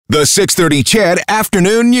The 6:30 CHED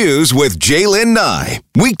Afternoon News with Jaylen Nye.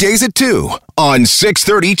 Weekdays at 2 on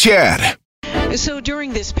 6:30 CHED. So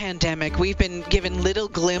during this pandemic, we've been given little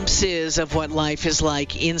glimpses of what life is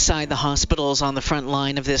like inside the hospitals on the front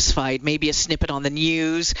line of this fight. Maybe a snippet on the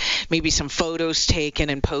news, maybe some photos taken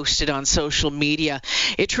and posted on social media.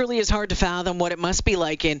 It truly is hard to fathom what it must be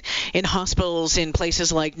like in hospitals in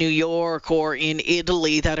places like New York or in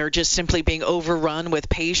Italy that are just simply being overrun with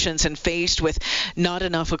patients and faced with not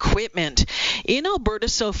enough equipment. In Alberta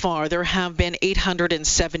so far, there have been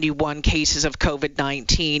 871 cases of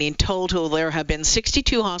COVID-19. In total, there have been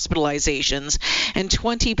 62 hospitalizations and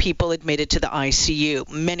 20 people admitted to the ICU.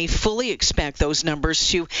 Many fully expect those numbers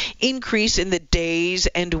to increase in the days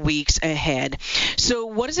and weeks ahead. So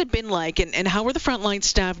what has it been like, and how are the frontline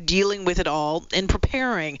staff dealing with it all and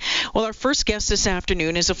preparing? Well, our first guest this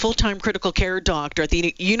afternoon is a full-time critical care doctor at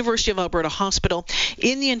the University of Alberta Hospital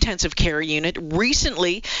in the intensive care unit.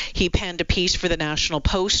 Recently, he penned a piece for the National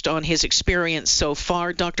Post on his experience so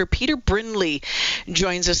far. Dr. Peter Brindley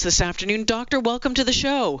joins us this afternoon. Doctor, welcome to the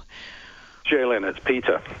show. Jaylen, it's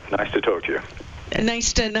Peter. Nice to talk to you.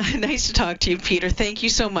 Nice to talk to you, Peter. Thank you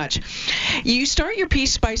so much. You start your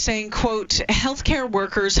piece by saying, quote, healthcare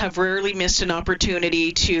workers have rarely missed an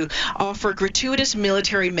opportunity to offer gratuitous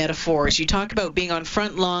military metaphors. You talk about being on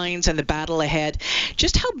front lines and the battle ahead.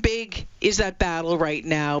 Just how big is that battle right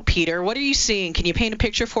now, Peter? What are you seeing? Can you paint a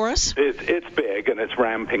picture for us? It's big and it's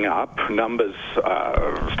ramping up. Numbers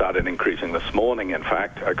started increasing this morning, in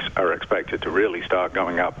fact, are expected to really start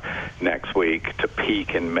going up next week to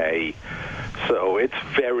peak in May. So it's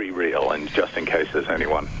very real, and just in case there's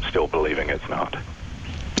anyone still believing it's not.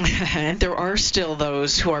 And there are still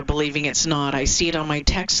those who are believing it's not. I see it on my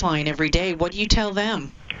text line every day. What do you tell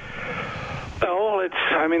them?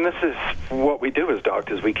 This is what we do as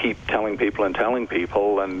doctors. We keep telling people and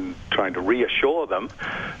trying to reassure them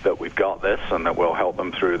that we've got this and that we'll help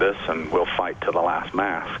them through this and we'll fight to the last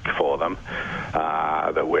mask for them,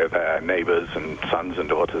 that we're their neighbors and sons and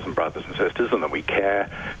daughters and brothers and sisters, and that we care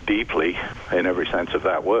deeply in every sense of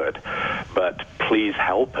that word. But please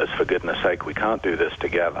help us, for goodness sake. We can't do this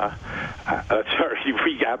together.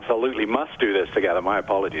 We absolutely must do this together. My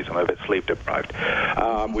apologies, I'm a bit sleep deprived.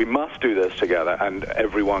 We must do this together, and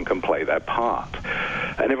everyone can play their part.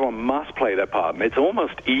 And everyone must play their part. And it's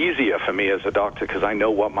almost easier for me as a doctor because I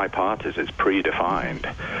know what my part is. It's predefined.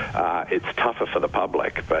 It's tougher for the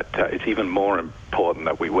public, but it's even more important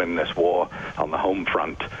that we win this war on the home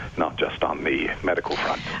front, not just on the medical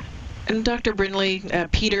front. And Dr. Brindley,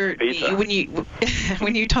 Peter, when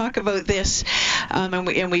you talk about this,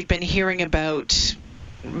 and we've been hearing about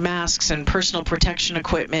masks and personal protection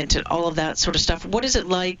equipment and all of that sort of stuff, what is it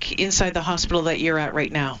like inside the hospital that you're at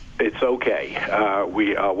right now? It's okay.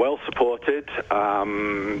 We are well supported.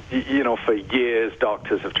 For years,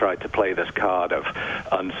 doctors have tried to play this card of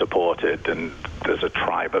unsupported, and there's a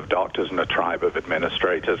tribe of doctors and a tribe of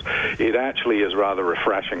administrators. It actually is rather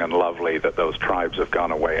refreshing and lovely that those tribes have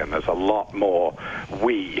gone away, and there's a lot more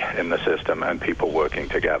we in the system and people working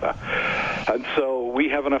together. And so we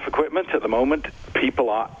have enough equipment at the moment.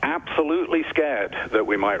 People are absolutely scared that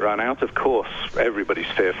we might run out. Of course,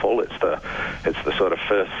 everybody's fearful. It's the sort of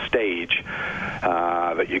first stage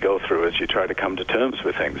that you go through as you try to come to terms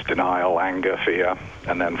with things: denial, anger, fear,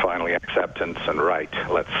 and then finally acceptance and right.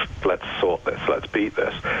 Let's sort this. Let's beat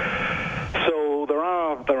this. So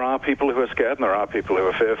there are people who are scared and there are people who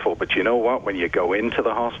are fearful. But you know what? When you go into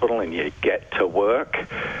the hospital and you get to work,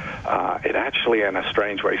 it actually, in a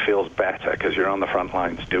strange way, feels better because you're on the front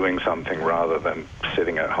lines doing something rather than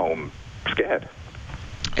sitting at home scared.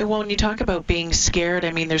 Well, when you talk about being scared,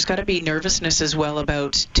 there's got to be nervousness as well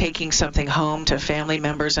about taking something home to family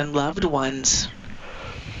members and loved ones.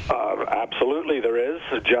 Absolutely there is,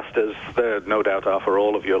 just as there no doubt are for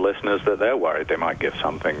all of your listeners that they're worried they might give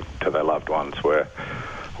something to their loved ones. We're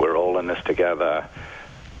all in this together,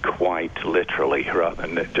 quite literally, rather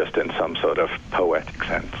than just in some sort of poetic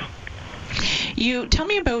sense. You tell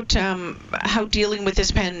me about how dealing with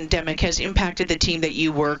this pandemic has impacted the team that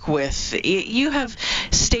you work with. You have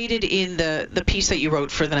stated in the piece that you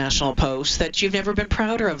wrote for the National Post that you've never been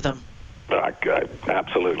prouder of them.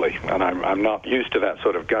 Absolutely, and I'm not used to that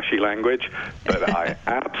sort of gushy language, but I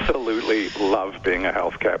absolutely love being a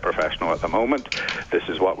healthcare professional at the moment. This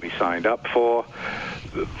is what we signed up for.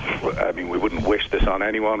 I mean, we wouldn't wish this on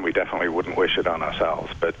anyone. We definitely wouldn't wish it on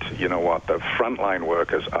ourselves. But you know what? The frontline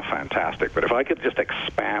workers are fantastic. But if I could just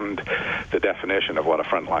expand the definition of what a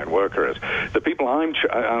frontline worker is, the people and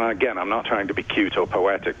again, I'm not trying to be cute or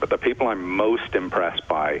poetic, but the people I'm most impressed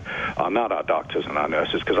by are not our doctors and our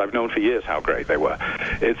nurses, because I've known for years how great they were.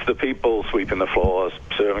 It's the people sweeping the floors,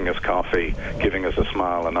 serving us coffee, giving us a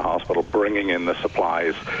smile in the hospital, bringing in the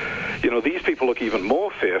supplies. You know, these people look even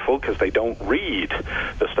more fearful because they don't read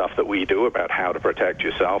the stuff that we do about how to protect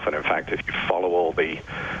yourself. And in fact, if you follow all the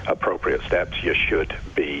appropriate steps, you should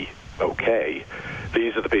be okay.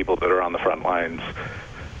 These are the people that are on the front lines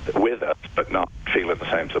with us, but not feeling the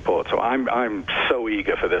same support. So I'm so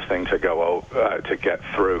eager for this thing to go to get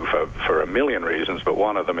through for a million reasons, but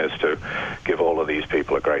one of them is to give all of these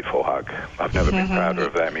people a grateful hug. I've never been prouder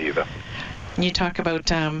of them either. You talk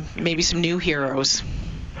about maybe some new heroes.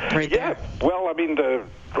 Right there. Well, I mean,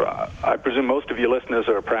 I presume most of your listeners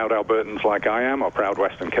are proud Albertans like I am, or proud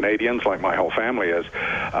Western Canadians like my whole family is.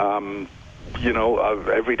 You know,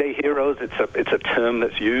 everyday heroes, it's a term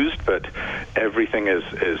that's used, but everything is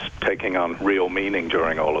taking on real meaning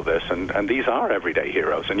during all of this, and these are everyday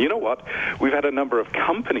heroes. And you know what? We've had a number of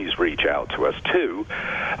companies reach out to us too,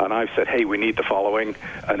 and I've said, hey, we need the following,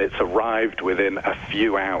 and it's arrived within a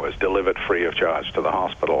few hours, delivered free of charge to the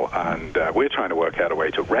hospital, and we're trying to work out a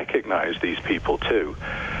way to recognize these people too.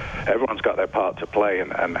 Everyone's got their part to play,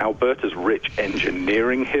 and Alberta's rich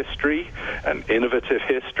engineering history and innovative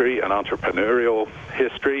history and entrepreneurial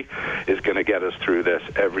history is going to get us through this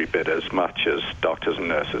every bit as much as doctors and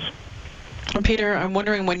nurses. Peter, I'm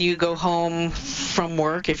wondering, when you go home from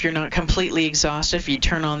work, if you're not completely exhausted, if you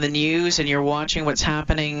turn on the news and you're watching what's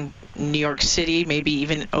happening in New York City, maybe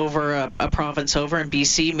even over a province over in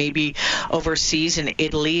BC, maybe overseas in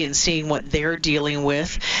Italy, and seeing what they're dealing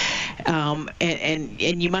with,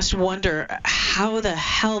 and you must wonder how the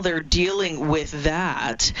hell they're dealing with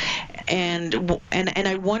that. And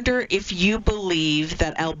I wonder if you believe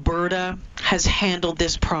that Alberta has handled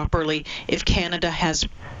this properly, if Canada has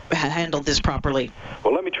handled this properly.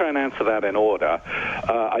 Well, let me try and answer that in order.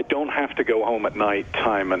 I don't have to go home at night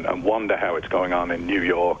time and wonder how it's going on in New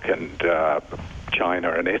York and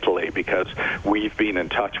China and Italy, because we've been in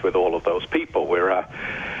touch with all of those people. We're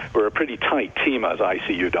a pretty tight team as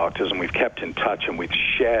ICU doctors, and we've kept in touch, and we've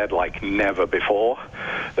shared like never before.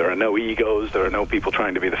 There are no egos. There are no people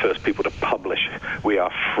trying to be the first people to publish. We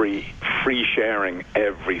are free sharing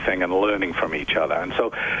everything and learning from each other. And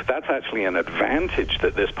so that's actually an advantage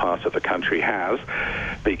that this part of the country has,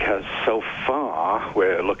 because so far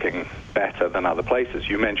we're looking better than other places.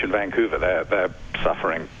 You mentioned Vancouver. They're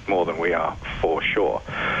suffering more than we are, for sure.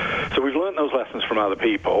 So we've learned those lessons from other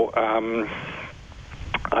people.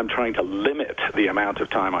 I'm trying to limit the amount of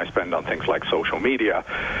time I spend on things like social media,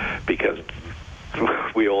 because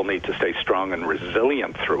we all need to stay strong and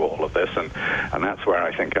resilient through all of this, and that's where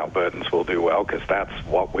I think Albertans will do well, because that's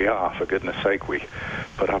what we are. For goodness sake, we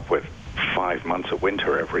put up with 5 months of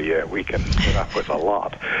winter every year. We can put up with a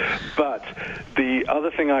lot. But the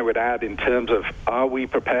other thing I would add in terms of, are we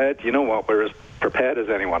prepared? You know what? We're as prepared as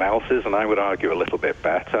anyone else is, and I would argue a little bit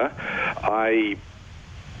better. I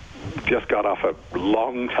just got off a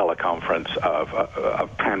long teleconference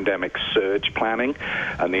of pandemic surge planning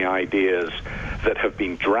and the ideas that have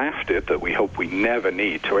been drafted that we hope we never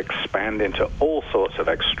need to expand into all sorts of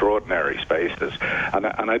extraordinary spaces. And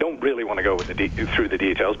I don't really want to go through the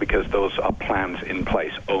details, because those are plans in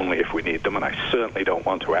place only if we need them, and I certainly don't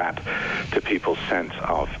want to add to people's sense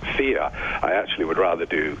of fear. I actually would rather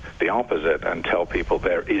do the opposite and tell people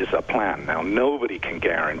there is a plan. Now, nobody can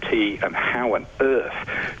guarantee, and how on earth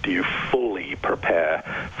do you fully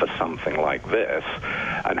prepare for something like this?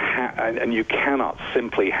 And you cannot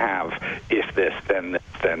simply have if this, then this,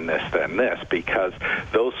 then this, then this, because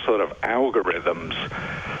those sort of algorithms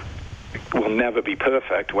will never be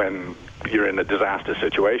perfect when you're in a disaster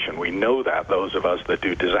situation. We know that, those of us that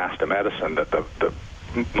do disaster medicine, that the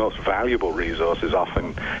most valuable resource is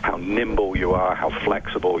often how nimble you are, how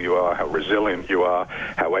flexible you are, how resilient you are,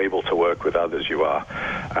 how able to work with others you are.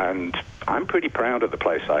 And I'm pretty proud of the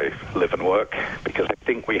place I live and work, because I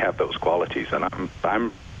think we have those qualities, and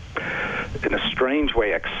I'm in a strange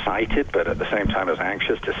way excited, but at the same time as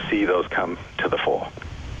anxious to see those come to the fore.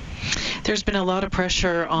 There's been a lot of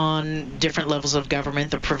pressure on different levels of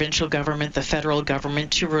government, the provincial government, the federal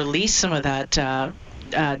government, to release some of that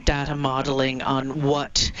data modeling on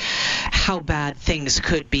how bad things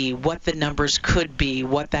could be, what the numbers could be,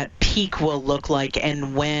 what that peak will look like,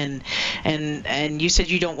 and when. And you said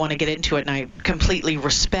you don't want to get into it, and I completely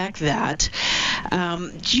respect that.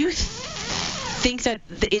 Do you think that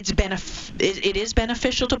it is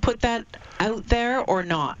beneficial to put that out there or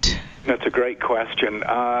not? That's a great question.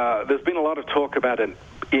 There's been a lot of talk about an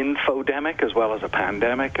infodemic as well as a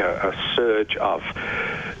pandemic, a surge of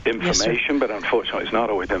information, but unfortunately it's not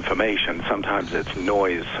always information. Sometimes it's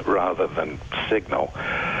noise rather than signal.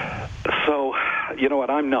 So, you know what,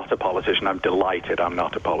 I'm not a politician. I'm delighted I'm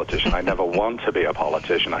not a politician. I never want to be a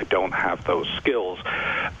politician. I don't have those skills.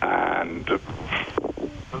 And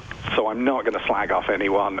so I'm not going to slag off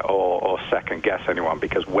anyone or second-guess anyone,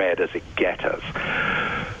 because where does it get us?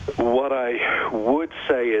 What I would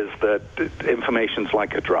say is that information's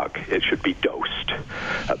like a drug. It should be dosed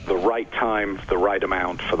at the right time, the right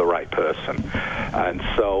amount for the right person. And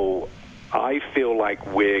so I feel like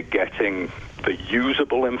we're getting the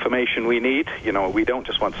usable information we need. You know, we don't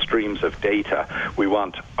just want streams of data. We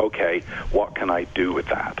want, okay, what can I do with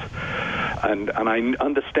that? And I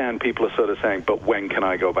understand people are sort of saying, but when can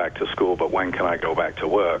I go back to school? But when can I go back to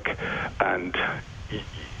work? And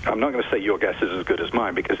I'm not going to say your guess is as good as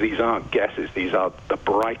mine, because these aren't guesses. These are the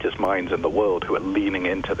brightest minds in the world who are leaning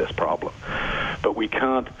into this problem. But we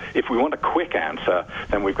can't, if we want a quick answer,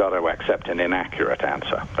 then we've got to accept an inaccurate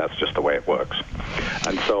answer. That's just the way it works.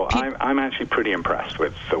 And so I'm actually pretty impressed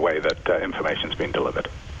with the way that information's been delivered.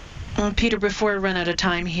 Peter, before I run out of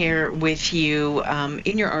time here with you,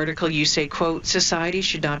 in your article you say, quote, society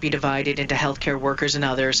should not be divided into healthcare workers and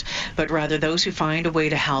others, but rather those who find a way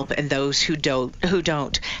to help and those who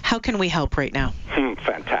don't. How can we help right now?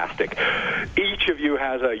 Fantastic. Each of you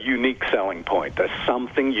has a unique selling point. There's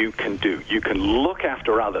something you can do. You can look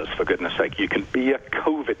after others, for goodness sake. You can be a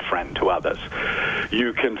COVID friend to others.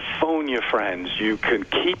 You can phone your friends. You can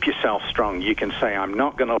keep yourself strong. You can say, I'm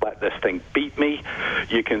not going to let this thing beat me.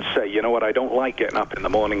 You can say, you know what, I don't like getting up in the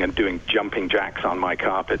morning and doing jumping jacks on my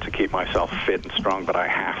carpet to keep myself fit and strong, but I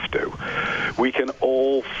have to. We can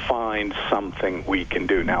all find something we can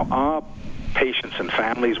do. Now, our patients and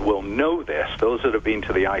families will know this. Those that have been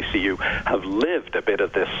to the ICU have lived a bit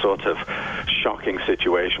of this sort of shocking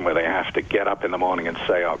situation where they have to get up in the morning and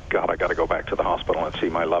say, oh, God, I got to go back to the hospital and see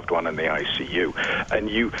my loved one in the ICU. And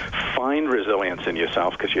you find resilience in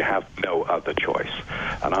yourself because you have no other choice.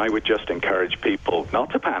 And I would just encourage people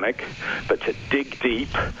not to panic, but to dig deep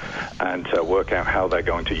and to work out how they're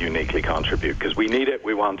going to uniquely contribute, because we need it,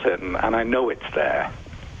 we want it, and I know it's there.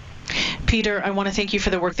 Peter, I want to thank you for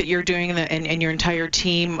the work that you're doing and your entire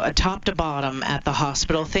team, top to bottom, at the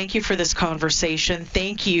hospital. Thank you for this conversation.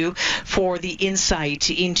 Thank you for the insight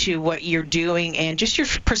into what you're doing and just your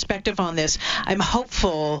perspective on this. I'm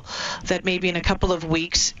hopeful that maybe in a couple of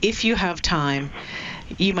weeks, if you have time,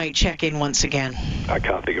 you might check in once again. I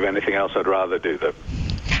can't think of anything else I'd rather do. The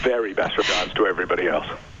very best regards to everybody else.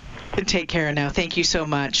 Take care now. Thank you so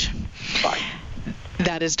much. Bye.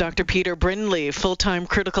 That is Dr. Peter Brindley, full-time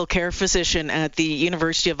critical care physician at the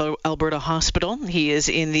University of Alberta Hospital. He is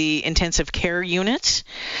in the intensive care unit,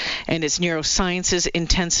 and it's NeuroSciences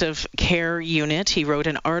intensive care unit. He wrote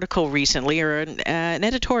an article recently, or an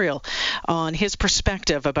editorial, on his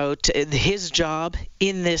perspective about his job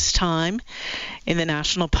in this time in the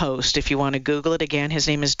National Post. If you want to Google it, again, his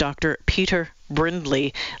name is Dr. Peter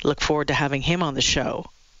Brindley. Look forward to having him on the show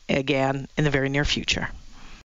again in the very near future.